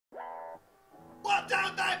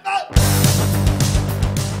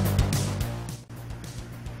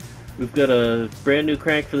We've got a brand new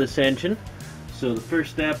crank for this engine, so the first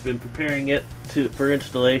step in preparing it for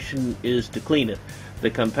installation is to clean it. They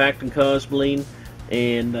come packed in cosmoline,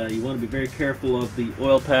 and you want to be very careful of the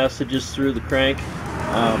oil passages through the crank.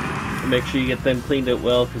 Make sure you get them cleaned out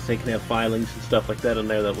well, because they can have filings and stuff like that in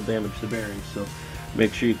there that will damage the bearings. So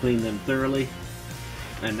make sure you clean them thoroughly.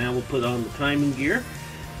 And now we'll put on the timing gear.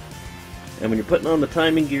 And when you're putting on the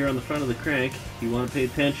timing gear on the front of the crank, you want to pay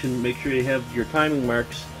attention, make sure you have your timing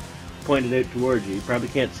marks pointed out towards you. You probably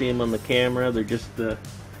can't see them on the camera. They're just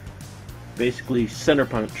basically center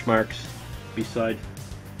punch marks beside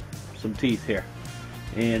some teeth here.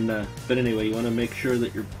 And but anyway, you want to make sure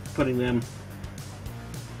that you're putting them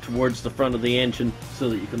towards the front of the engine so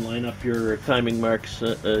that you can line up your timing marks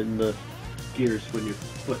in the gears when you're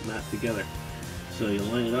putting that together. So you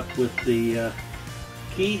line it up with the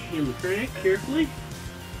key in the crank carefully.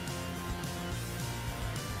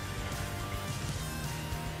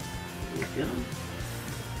 There we go.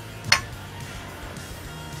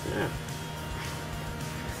 Yeah.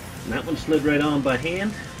 And that one slid right on by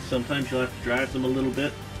hand. Sometimes you'll have to drive them a little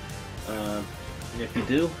bit. If you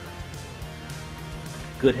do,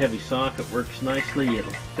 good heavy socket works nicely.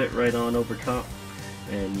 It'll fit right on over top,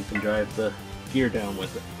 and you can drive the gear down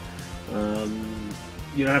with it.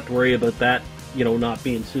 You don't have to worry about that, not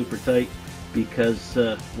being super tight, because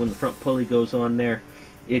when the front pulley goes on there,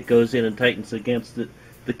 it goes in and tightens against it.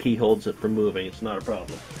 The key holds it from moving. It's not a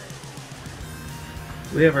problem.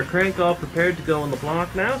 We have our crank all prepared to go on the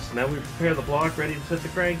block now, so now we prepare the block ready to set the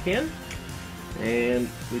crank in. And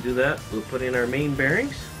we do that, we'll put in our main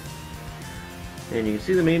bearings. And you can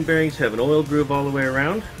see the main bearings have an oil groove all the way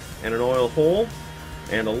around, and an oil hole,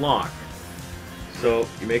 and a lock. So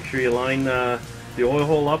you make sure you line the oil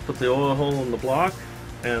hole up with the oil hole in the block,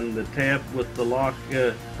 and the tab with the lock,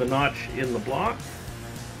 the notch in the block.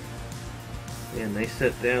 And they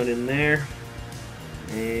set down in there,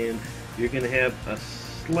 and you're going to have a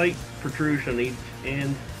slight protrusion on each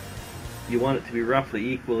end. You want it to be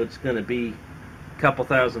roughly equal. It's going to be a couple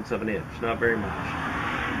thousandths of an inch, not very much.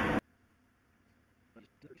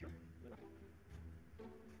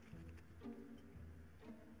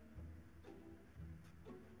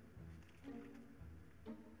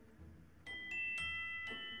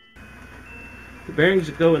 The bearings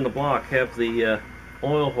that go in the block have the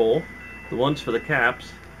oil hole. The ones for the caps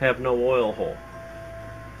have no oil hole.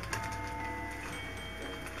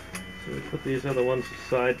 So we put these other ones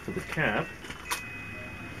aside for the cap.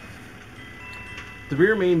 The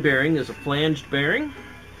rear main bearing is a flanged bearing.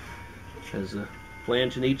 It has a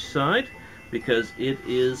flange in each side because it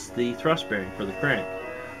is the thrust bearing for the crank.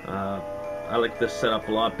 I like this setup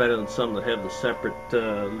a lot better than some that have the separate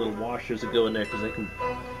little washers that go in there, because they can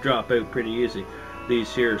drop out pretty easy.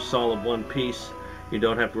 These here are solid one piece. You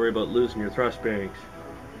don't have to worry about losing your thrust bearings.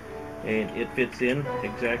 And it fits in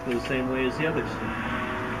exactly the same way as the others.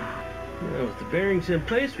 Now with the bearings in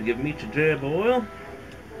place, we give them each a dab of oil.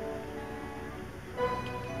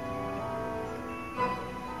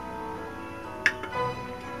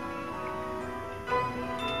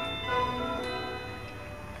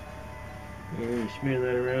 And you smear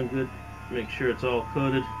that around good. Make sure it's all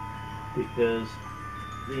coated, because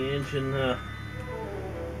the engine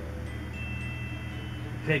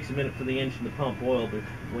takes a minute for the engine to pump oil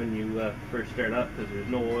when you first start up, because there's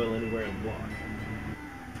no oil anywhere in the block.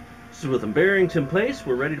 So with the bearings in place,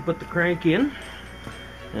 we're ready to put the crank in.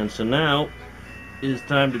 And so now is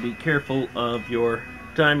time to be careful of your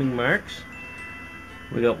timing marks.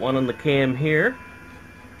 We got one on the cam here.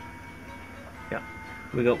 Yeah,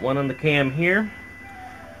 we got one on the cam here,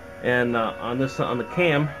 and on the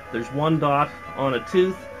cam, there's one dot on a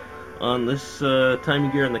tooth. On this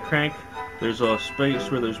timing gear on the crank, there's a space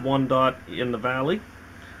where there's one dot in the valley.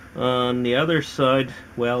 On the other side,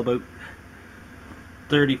 well, about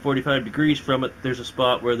 30-45 degrees from it, there's a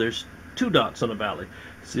spot where there's two dots on the valley.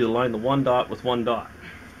 So you line the one dot with one dot.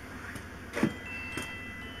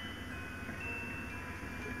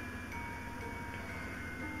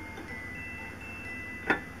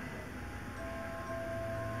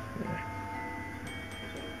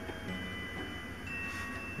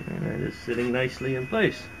 And that is sitting nicely in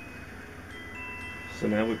place. So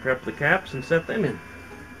now we prep the caps and set them in.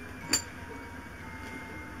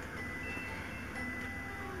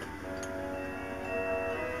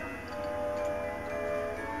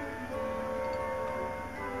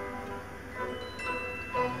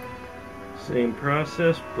 Same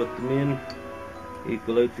process, put them in,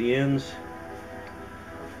 equal out the ends,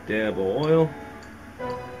 dab of oil,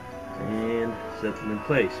 and set them in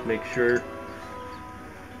place. Make sure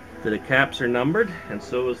that the caps are numbered, and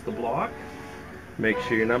so is the block. Make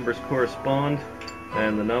sure your numbers correspond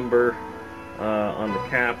and the number on the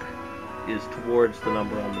cap is towards the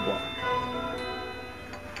number on the block.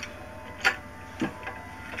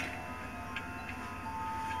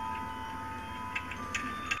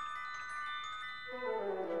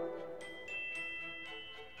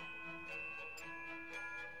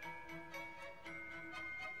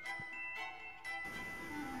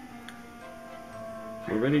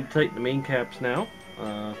 We're ready to tighten the main caps now.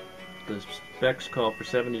 The specs call for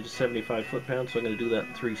 70 to 75 foot-pounds, so I'm going to do that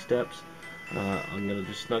in 3 steps. I'm going to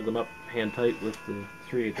just snug them up hand tight with the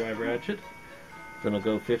 3/8 drive ratchet. Then I'll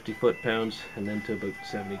go 50 foot-pounds and then to about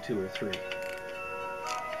 72 or 3.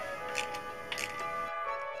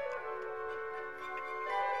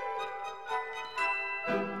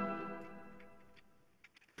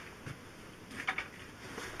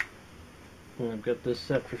 And I've got this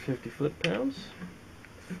set for 50 foot-pounds.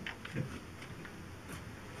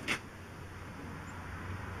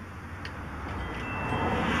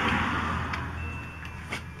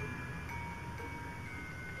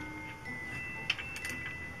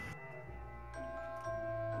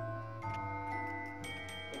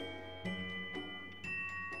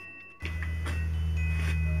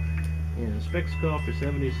 And the specs call for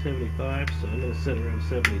 70 to 75, so I'm going to set around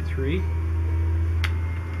 73.